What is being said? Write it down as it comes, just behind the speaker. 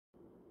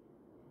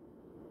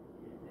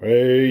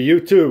Hey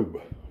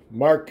YouTube,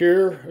 Mark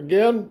here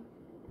again.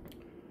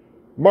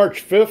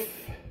 March 5th,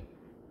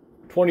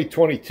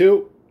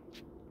 2022.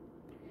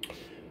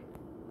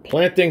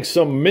 Planting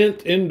some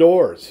mint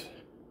indoors.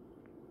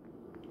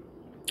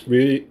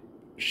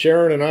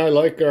 Sharon and I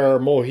like our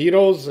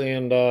mojitos,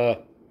 and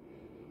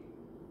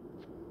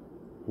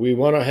we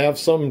want to have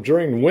some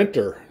during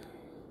winter.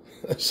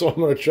 So I'm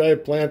going to try to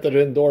plant it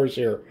indoors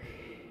here.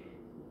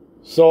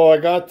 So I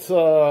got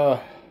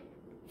 4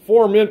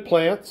 mint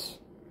plants.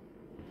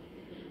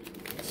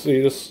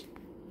 See, this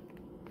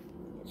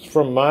is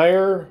from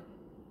Meyer.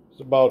 It's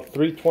about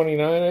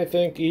 $3.29, I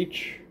think,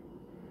 each.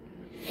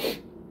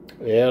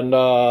 And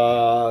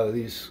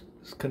this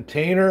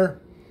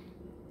container,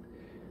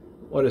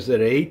 what is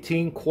it,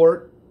 18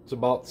 quart? It's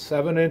about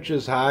 7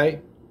 inches high.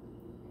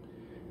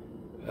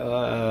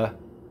 $5.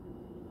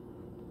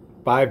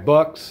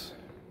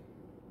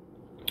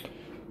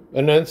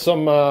 And then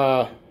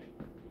some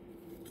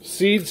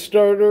seed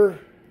starter.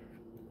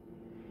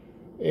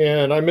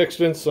 And I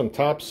mixed in some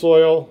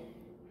topsoil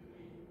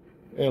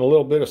and a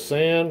little bit of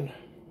sand.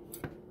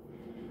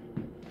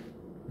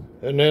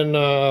 And then,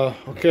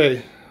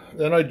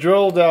 then I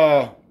drilled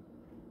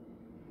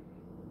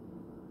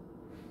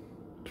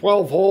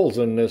 12 holes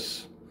in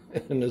this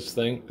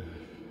thing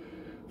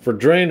for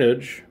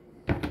drainage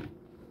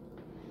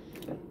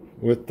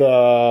with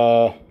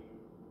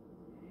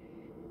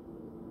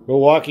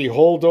Milwaukee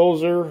hole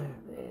dozer,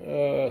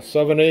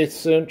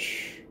 7/8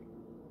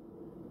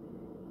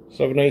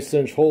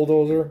 inch hole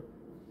dozer,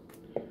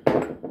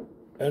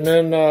 and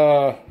then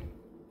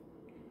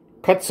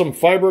cut some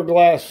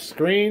fiberglass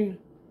screen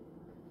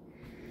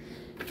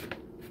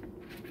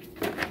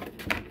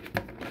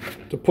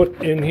to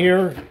put in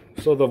here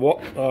so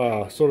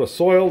the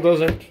soil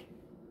doesn't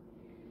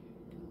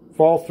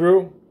fall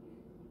through,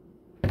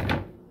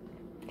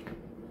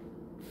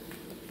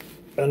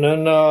 and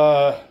then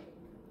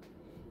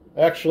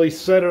actually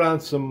set it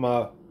on some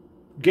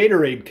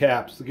Gatorade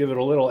caps to give it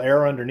a little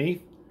air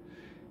underneath.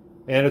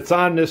 And it's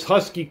on this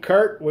Husky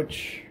cart,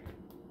 which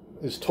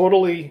is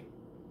totally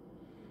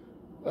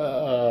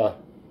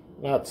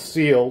not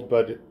sealed,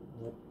 but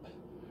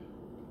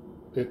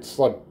it's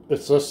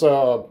this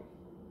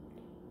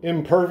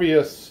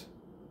impervious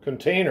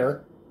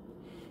container.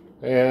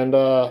 And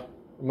I'm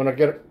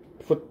gonna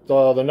put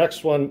the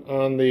next one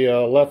on the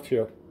left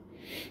here.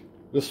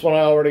 This one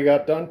I already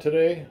got done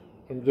today.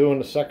 I'm doing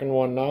the second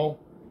one now.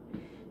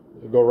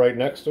 It'll go right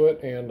next to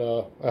it, and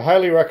I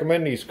highly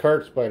recommend these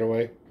carts, by the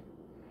way.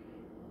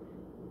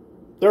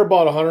 They're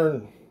about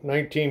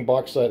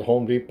 $119 at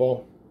Home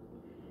Depot.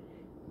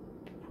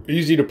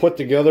 Easy to put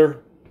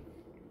together.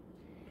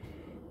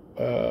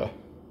 I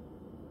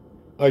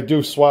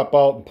do swap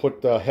out and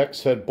put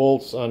hex head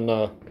bolts on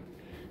the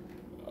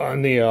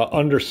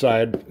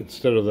underside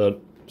instead of the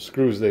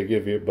screws they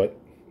give you. But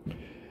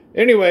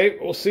anyway,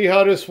 we'll see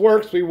how this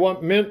works. We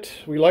want mint.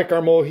 We like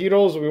our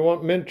mojitos. We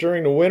want mint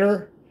during the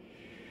winter.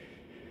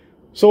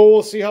 So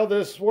we'll see how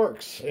this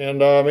works. And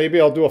maybe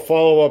I'll do a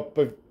follow-up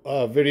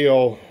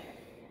video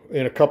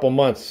in a couple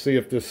months, see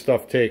if this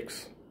stuff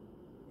takes.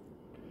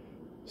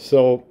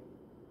 So,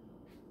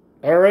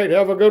 all right,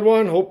 have a good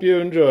one. Hope you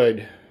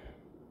enjoyed.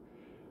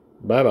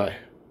 Bye-bye.